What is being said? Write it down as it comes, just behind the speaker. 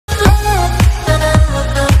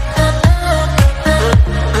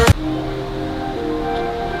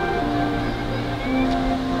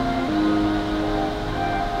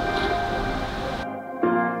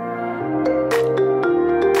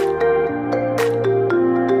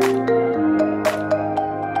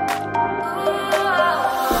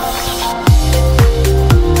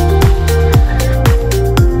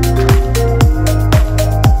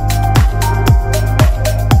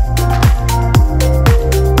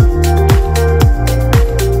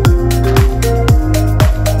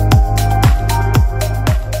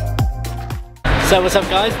So what's up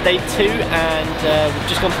guys, day 2 and we've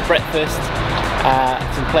just gone for breakfast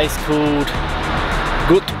at some place called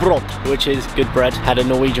Good Brod, which is good bread. Had a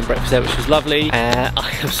Norwegian breakfast there which was lovely.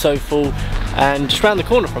 I am so full, and just around the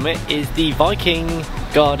corner from it is the Viking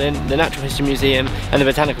Garden, the Natural History Museum and the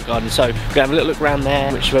Botanical Garden. So we're gonna have a little look around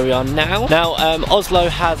there, which is where we are now. Now Oslo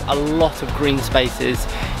has a lot of green spaces.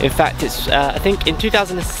 In fact it's I think in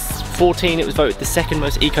 2014 it was voted the second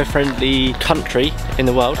most eco-friendly country in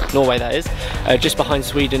the world, Norway that is, just behind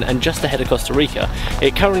Sweden and just ahead of Costa Rica.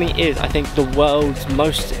 It currently is, I think, the world's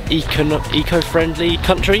most eco-friendly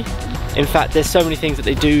country. In fact, there's so many things that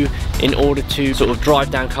they do in order to sort of drive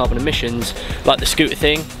down carbon emissions, like the scooter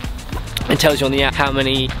thing. It tells you on the app how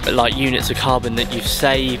many like units of carbon that you've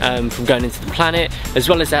saved from going into the planet. As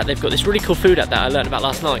well as that, they've got this really cool food app that I learned about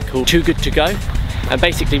last night called Too Good To Go. And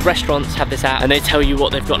basically restaurants have this app and they tell you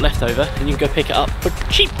what they've got left over and you can go pick it up for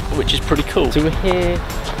cheap, which is pretty cool. So we're here,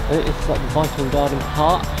 I think this is like the Viking Gardens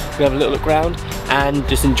part. We have a little look around and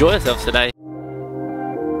just enjoy ourselves today.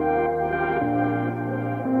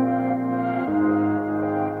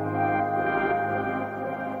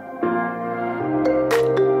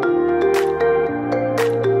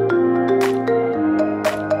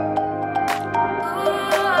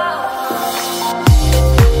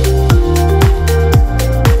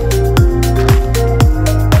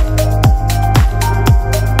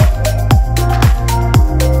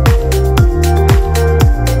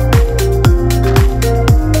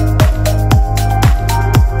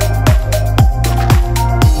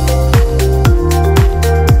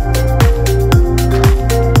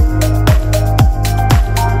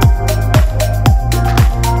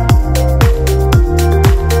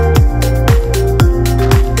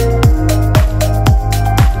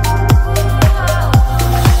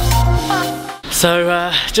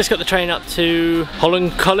 So just got the train up to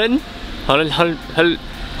Holmenkollen,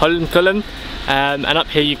 and up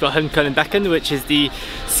here you've got Holmenkollen, which is the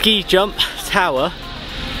ski jump tower,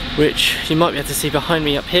 which you might be able to see behind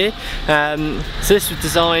me up here. So this was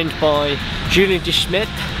designed by Julian de Smet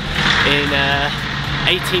in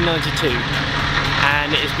 1892.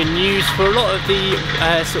 And it has been used for a lot of the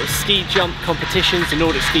sort of ski jump competitions, the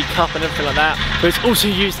Nordic Ski Cup and everything like that. But it's also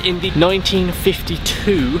used in the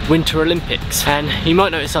 1952 Winter Olympics. And you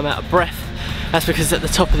might notice I'm out of breath. That's because it's at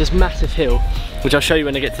the top of this massive hill, which I'll show you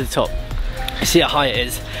when I get to the top. You see how high it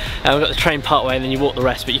is. And we've got the train part way and then you walk the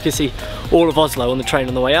rest, but you can see all of Oslo on the train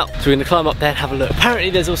on the way up. So we're gonna climb up there and have a look.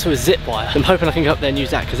 Apparently there's also a zip wire. I'm hoping I can go up there and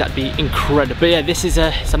use that because that'd be incredible. But yeah, this is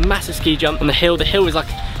it's a massive ski jump on the hill. The hill is like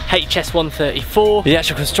HS 134. The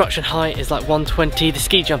actual construction height is like 120. The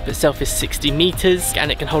ski jump itself is 60 meters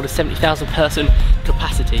and it can hold a 70,000 person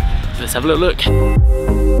capacity. So let's have a little look.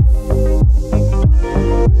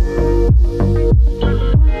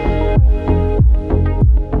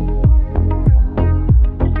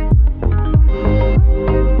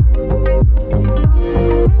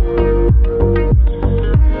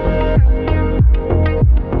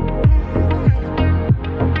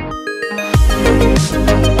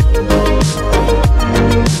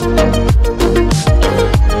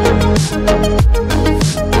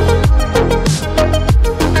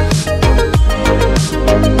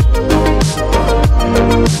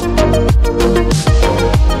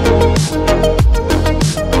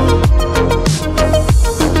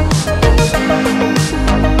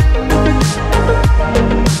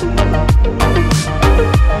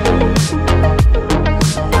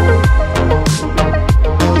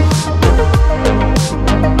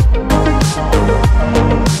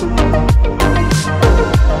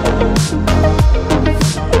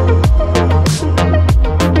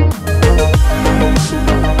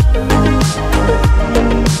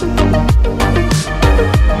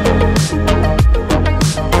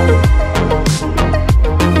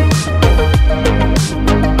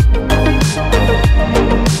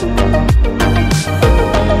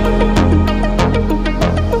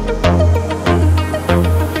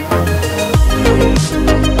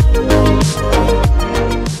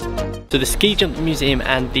 So the ski jump museum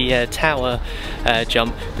and the tower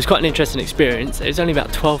jump was quite an interesting experience. It was only about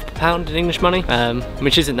 £12 in English money,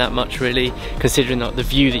 which isn't that much really, considering like, the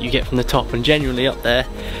view that you get from the top. And genuinely up there,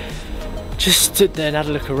 just stood there and had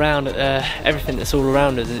a look around at everything that's all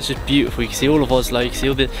around us, and it's just beautiful. You can see all of Oslo, you can see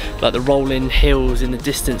all the like the rolling hills in the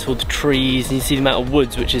distance, all the trees, and you see the amount of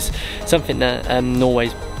woods, which is something that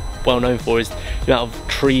Norway's well known for, is the amount of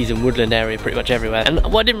trees and woodland area pretty much everywhere. And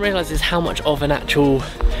what I didn't realise is how much of an actual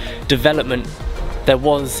development there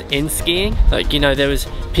was in skiing. Like, you know, there was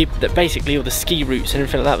people that basically all the ski routes and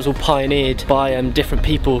everything like that was all pioneered by different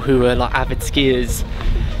people who were like avid skiers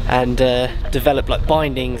and developed like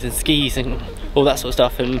bindings and skis and all that sort of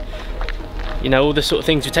stuff. And you know, all the sort of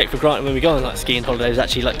things we take for granted when we go on like skiing holidays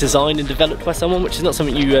actually like designed and developed by someone, which is not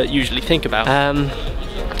something you usually think about.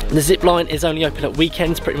 The zip line is only open at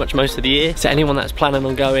weekends pretty much most of the year, so anyone that's planning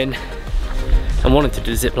on going and wanting to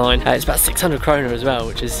do the zip line, it's about 600 kroner as well,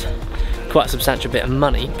 which is quite a substantial bit of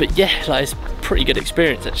money. But yeah, like, it's a pretty good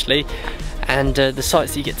experience actually, and the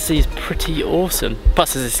sights that you get to see is pretty awesome.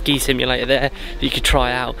 Plus there's a ski simulator there that you could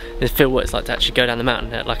try out and feel what it's like to actually go down the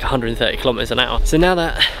mountain at like 130 kilometers an hour. So now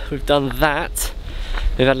that we've done that,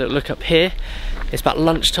 we've had a little look up here, it's about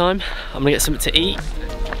lunchtime. I'm gonna get something to eat,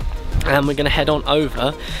 and we're gonna head on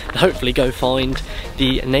over and hopefully go find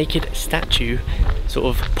the naked statue sort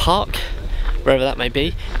of park, wherever that may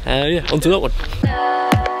be. Yeah, onto that one.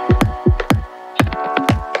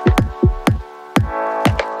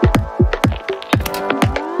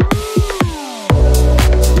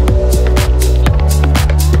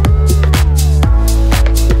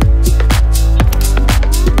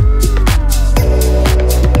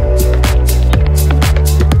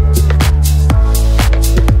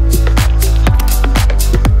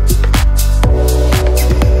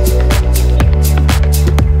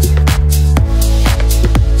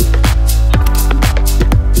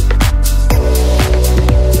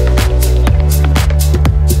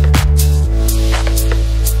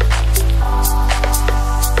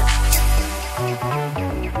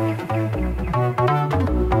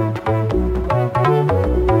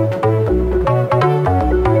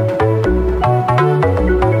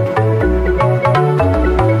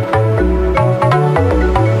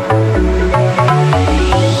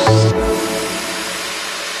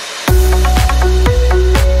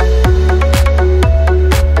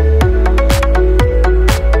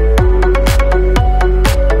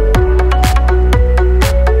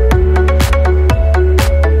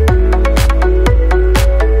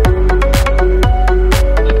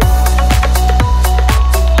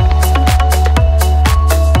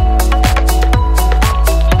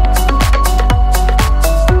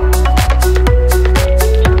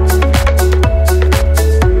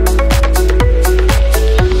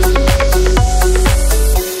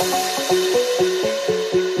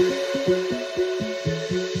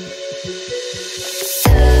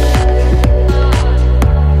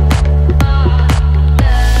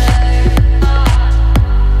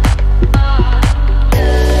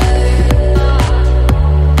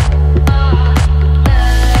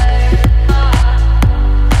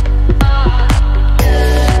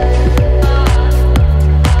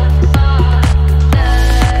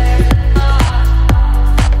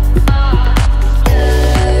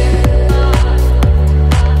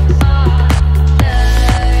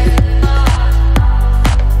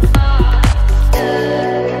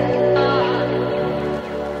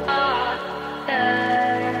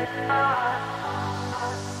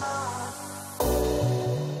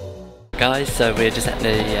 Guys, so we're just at the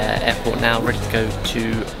airport now, ready to go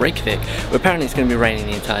to Reykjavik. Well, apparently it's going to be raining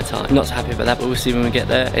the entire time. I'm not so happy about that, but we'll see when we get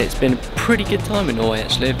there. It's been a pretty good time in Norway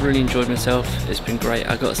actually. I've really enjoyed myself. It's been great.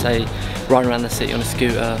 I've got to say, riding around the city on a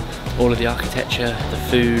scooter, all of the architecture, the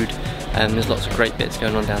food, there's lots of great bits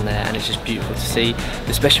going on down there, and it's just beautiful to see,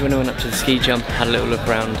 especially when I went up to the ski jump, had a little look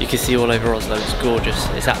around. You can see all over Oslo. It's gorgeous.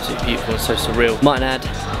 It's absolutely beautiful and so surreal. Might add,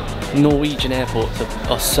 Norwegian airports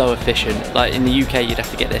are so efficient. Like in the UK you'd have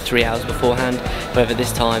to get there 3 hours beforehand, however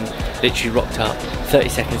this time literally rocked up, 30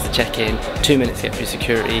 seconds to check in, 2 minutes to get through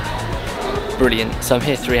security. Brilliant. So I'm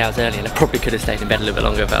here 3 hours early, and I probably could have stayed in bed a little bit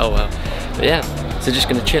longer, but oh well. But yeah, so just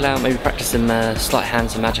gonna chill out, maybe practice some sleight of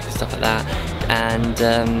hand, some magic and stuff like that,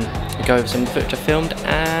 and go over some footage I filmed,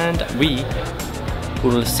 and we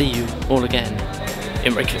will see you all again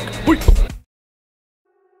in Reykjavik.